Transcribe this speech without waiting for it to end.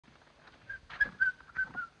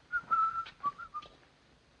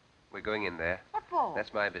we're going in there. What for?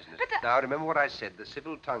 That's my business. But Now, remember what I said, the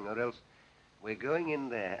civil tongue, or else we're going in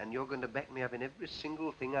there, and you're going to back me up in every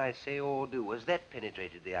single thing I say or do. Has that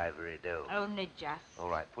penetrated the ivory dome? Only just. All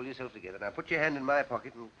right, pull yourself together. Now, put your hand in my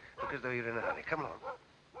pocket and look as though you're in a hurry. Come along.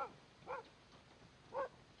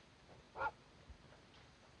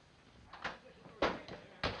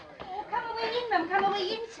 Oh, come away in, ma'am. Come away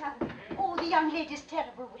in, sir. Oh, the young lady's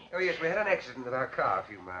terrible wet. Oh, yes, we had an accident with our car a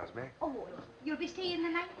few miles back. Oh, you'll be staying the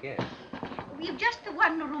night? Yes. We've just the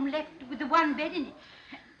one room left with the one bed in it.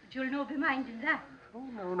 But you'll no be minding that. Oh,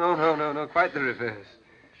 no. Quite the reverse.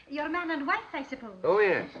 Your man and wife, I suppose. Oh,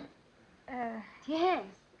 yes. Yes.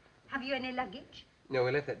 Have you any luggage? No,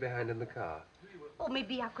 we left that behind in the car. Oh,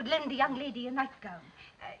 maybe I could lend the young lady a nightgown.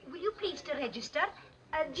 Will you please to register?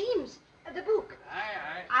 James, the book.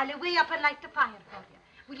 Aye. I'll away up and light the fire for you.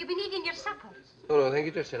 Will you be needing your supper? Oh, no, thank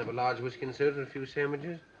you. Just send up a large whiskey and soda and a few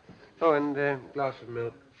sandwiches. Oh, and a glass of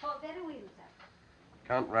milk. Oh, very well, sir.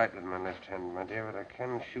 Can't write with my left hand, my dear, but I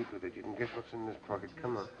can shoot with it. You can guess what's in this pocket.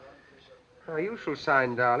 Come on. Now, you shall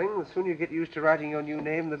sign, darling. The sooner you get used to writing your new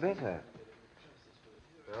name, the better.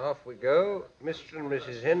 Now, off we go. Mr. and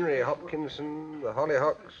Mrs. Henry Hopkinson, the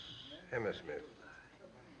Hollyhocks, Hammersmith.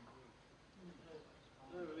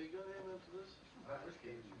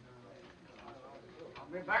 I'll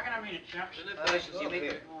be back in a minute, chaps.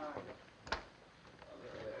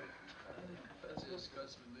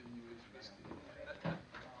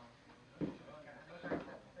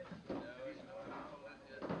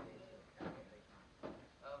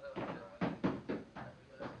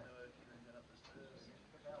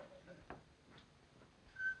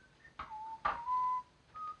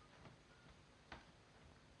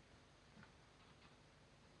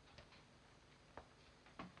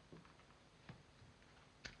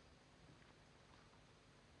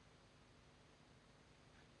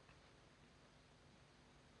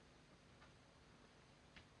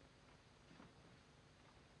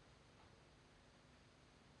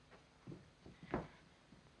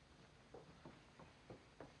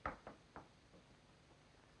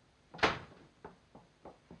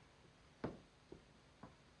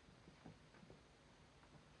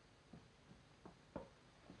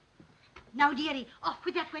 Now, dearie, off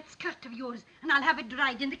with that wet skirt of yours, and I'll have it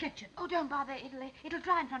dried in the kitchen. Oh, don't bother. It'll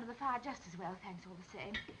dry in front of the fire just as well, thanks all the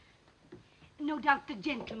same. No doubt the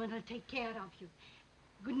gentleman will take care of you.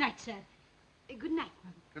 Good night, sir. Good night,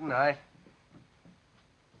 ma'am. Good night.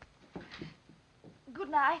 Good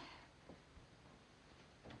night.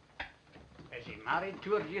 Is he married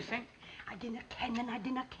to her, do you think? I dinna ken and I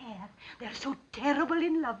dinna care. They're so terrible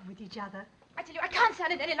in love with each other. I tell you, I can't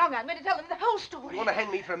stand it any longer. I'm going to tell them the whole story. You want to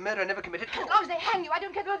hang me for a murder I never committed? As long as they hang you, I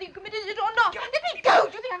don't care whether you committed it or not. Let me go.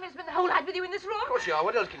 Do you think I'm going to spend the whole night with you in this room? Of course you are.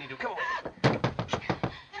 What else can you do? Come on. Can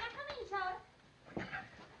I come in,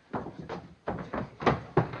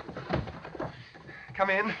 sir? Come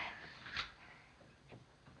in.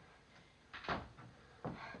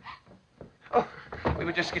 Oh, we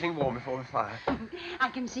were just getting warm before the fire. I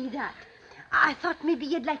can see that. I thought maybe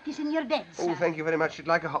you'd like this in your bed, sir. Oh, thank you very much. You'd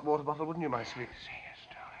like a hot water bottle, wouldn't you, my sweet? Say yes,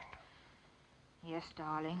 darling. Yes,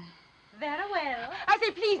 darling. Very well. I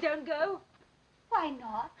say, please don't go. Why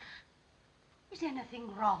not? Is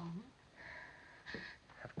anything wrong?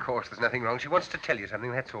 Of course there's nothing wrong. She wants to tell you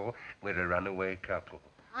something, that's all. We're a runaway couple.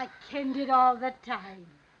 I kenned it all the time.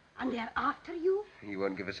 And they're after you? You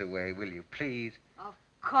won't give us away, will you? Please. Of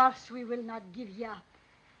course we will not give you up.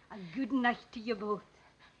 A good night to you both.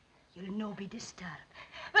 You'll no be disturbed.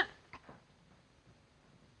 But...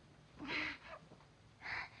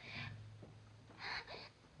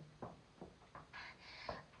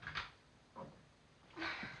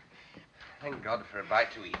 Thank God for a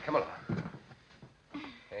bite to eat. Come along.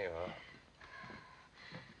 There you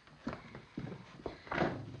are.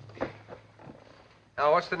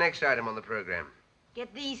 Now, what's the next item on the program?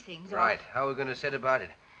 Get these things Right. off. How are we going to set about it?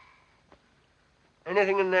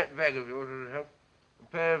 Anything in that bag of yours will help? A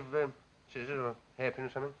pair of scissors or a hairpin or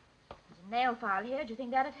something? There's a nail file here. Do you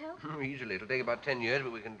think that'd help? Easily. It'll take about 10 years,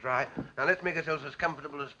 but we can try. Now, let's make ourselves as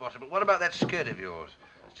comfortable as possible. What about that skirt of yours?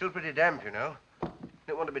 It's still pretty damp, you know.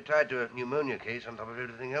 Don't want to be tied to a pneumonia case on top of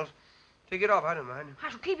everything else. Take it off. I don't mind. I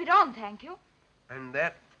shall keep it on, thank you. And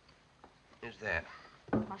that is that.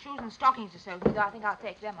 My shoes and stockings are soaking, though I think I'll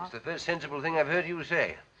take them It's off. the first sensible thing I've heard you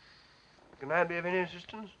say. Can I be of any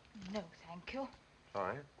assistance? No, thank you.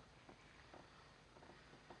 Sorry.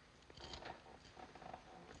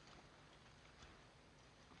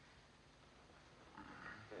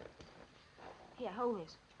 Here, hold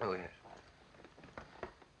this. Oh, yes.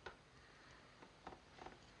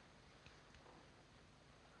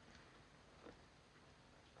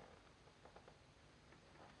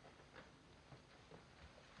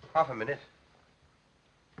 Half a minute.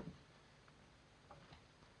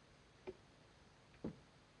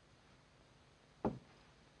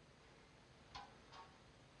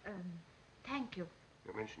 Thank you.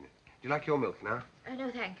 Don't mention it. Do you like your milk now?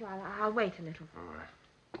 No, thank you. I'll wait a little. All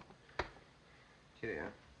right. Cheerio.